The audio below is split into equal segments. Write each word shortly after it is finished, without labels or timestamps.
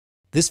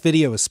This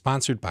video is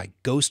sponsored by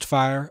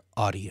Ghostfire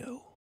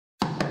Audio.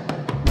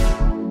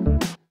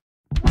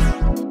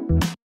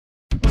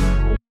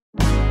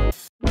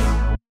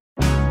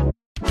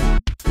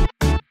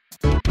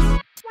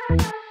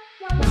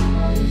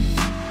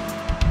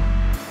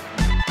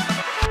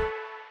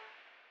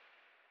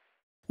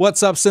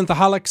 What's up,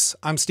 Synthaholics?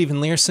 I'm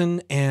Stephen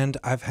Learson, and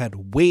I've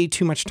had way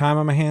too much time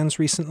on my hands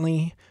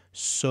recently,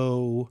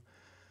 so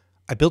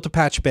I built a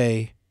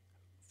Patchbay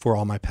for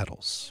all my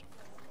pedals.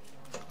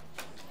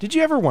 Did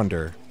you ever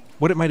wonder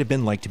what it might have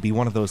been like to be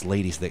one of those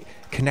ladies that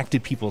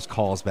connected people's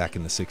calls back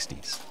in the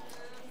 60s?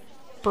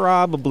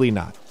 Probably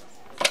not.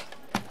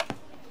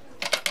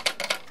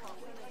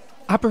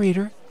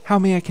 Operator, how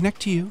may I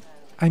connect to you?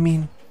 I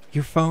mean,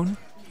 your phone?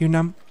 Your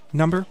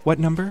number? What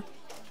number?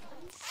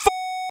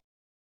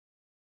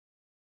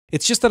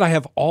 It's just that I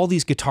have all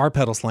these guitar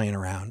pedals laying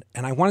around,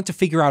 and I wanted to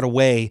figure out a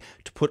way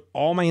to put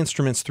all my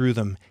instruments through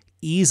them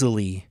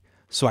easily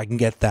so I can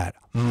get that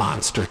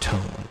monster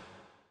tone.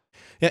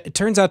 Yeah, it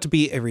turns out to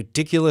be a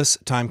ridiculous,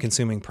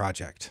 time-consuming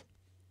project.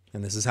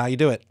 And this is how you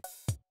do it.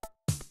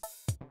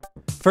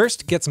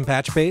 First, get some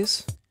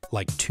Patchbays,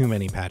 like too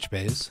many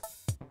Patchbays.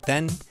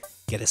 Then,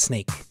 get a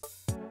snake.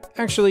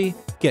 Actually,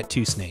 get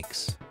 2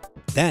 snakes.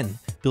 Then,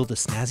 build a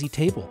snazzy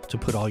table to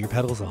put all your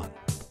pedals on.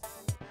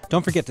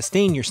 Don't forget to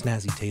stain your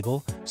snazzy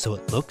table so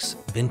it looks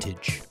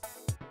vintage.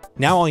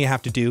 Now all you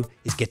have to do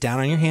is get down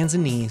on your hands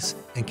and knees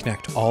and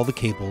connect all the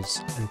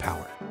cables and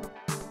power.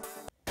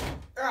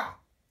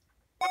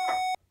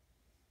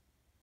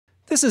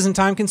 This isn't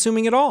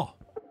time-consuming at all.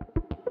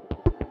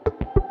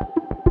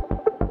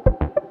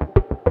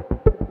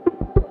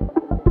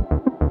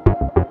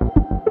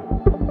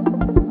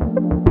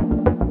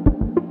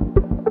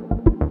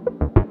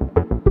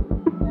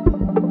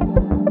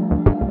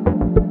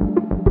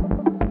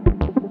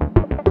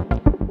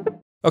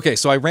 Okay,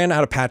 so I ran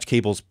out of patch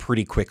cables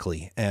pretty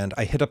quickly, and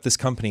I hit up this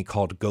company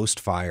called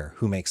Ghostfire,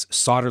 who makes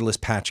solderless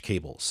patch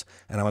cables.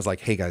 And I was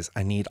like, hey guys,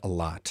 I need a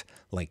lot,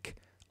 like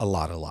a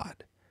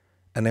lot.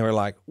 And they were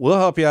like, we'll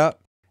help you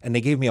out. And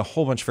they gave me a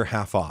whole bunch for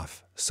half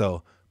off.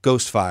 So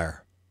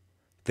Ghostfire,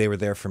 they were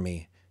there for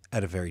me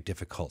at a very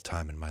difficult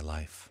time in my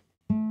life.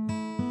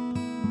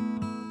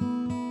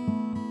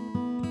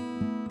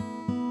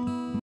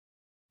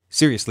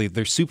 Seriously,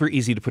 they're super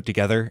easy to put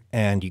together,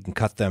 and you can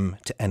cut them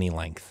to any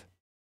length.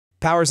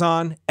 Power's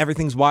on,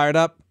 everything's wired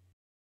up.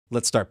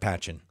 Let's start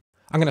patching.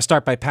 I'm going to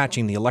start by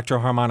patching the Electro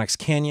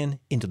Canyon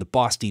into the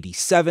Boss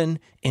DD7,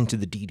 into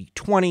the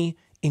DD20,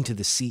 into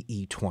the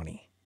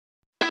CE20.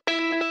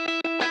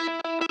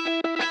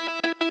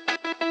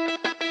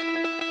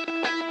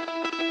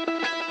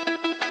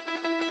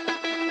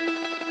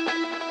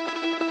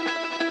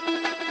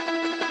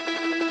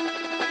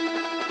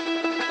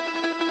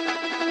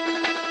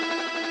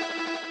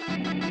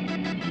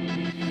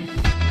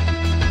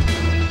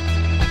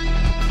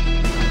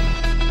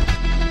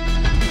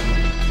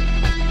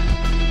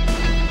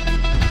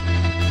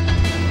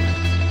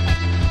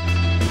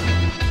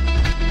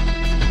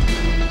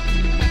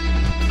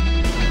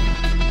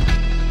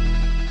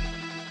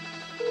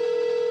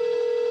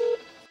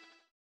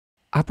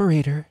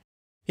 Operator.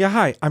 Yeah,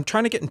 hi. I'm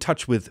trying to get in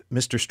touch with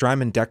Mr.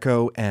 Strymon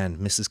Deco and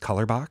Mrs.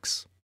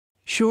 Colourbox.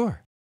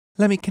 Sure.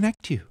 Let me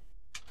connect you.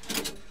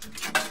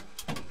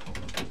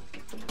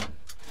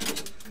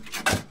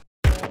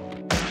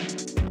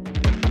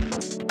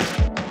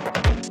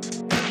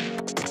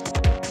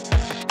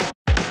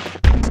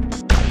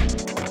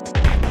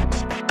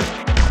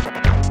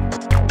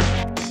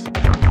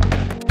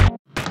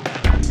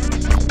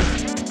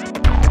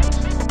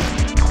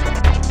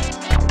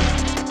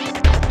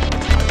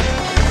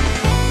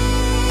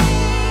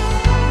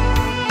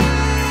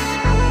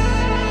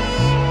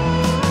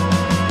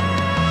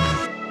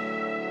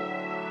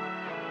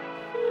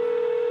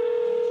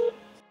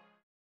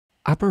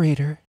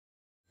 Operator.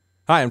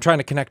 Hi, I'm trying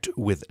to connect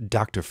with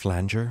Dr.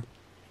 Flanger.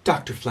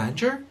 Dr.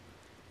 Flanger?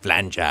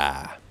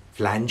 Flanger.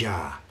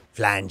 Flanger.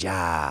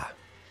 Flanger.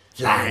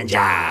 Flanger.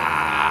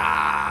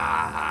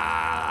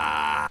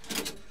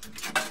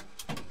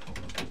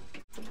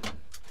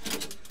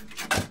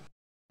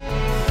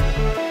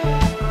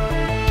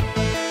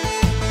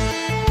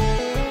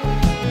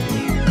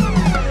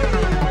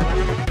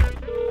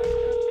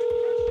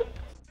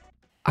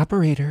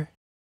 Operator.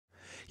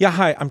 Yeah,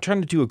 hi, I'm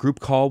trying to do a group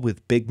call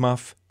with Big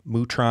Muff,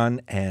 Mutron,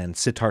 and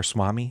Sitar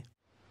Swami.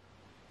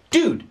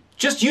 Dude,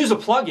 just use a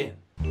plugin.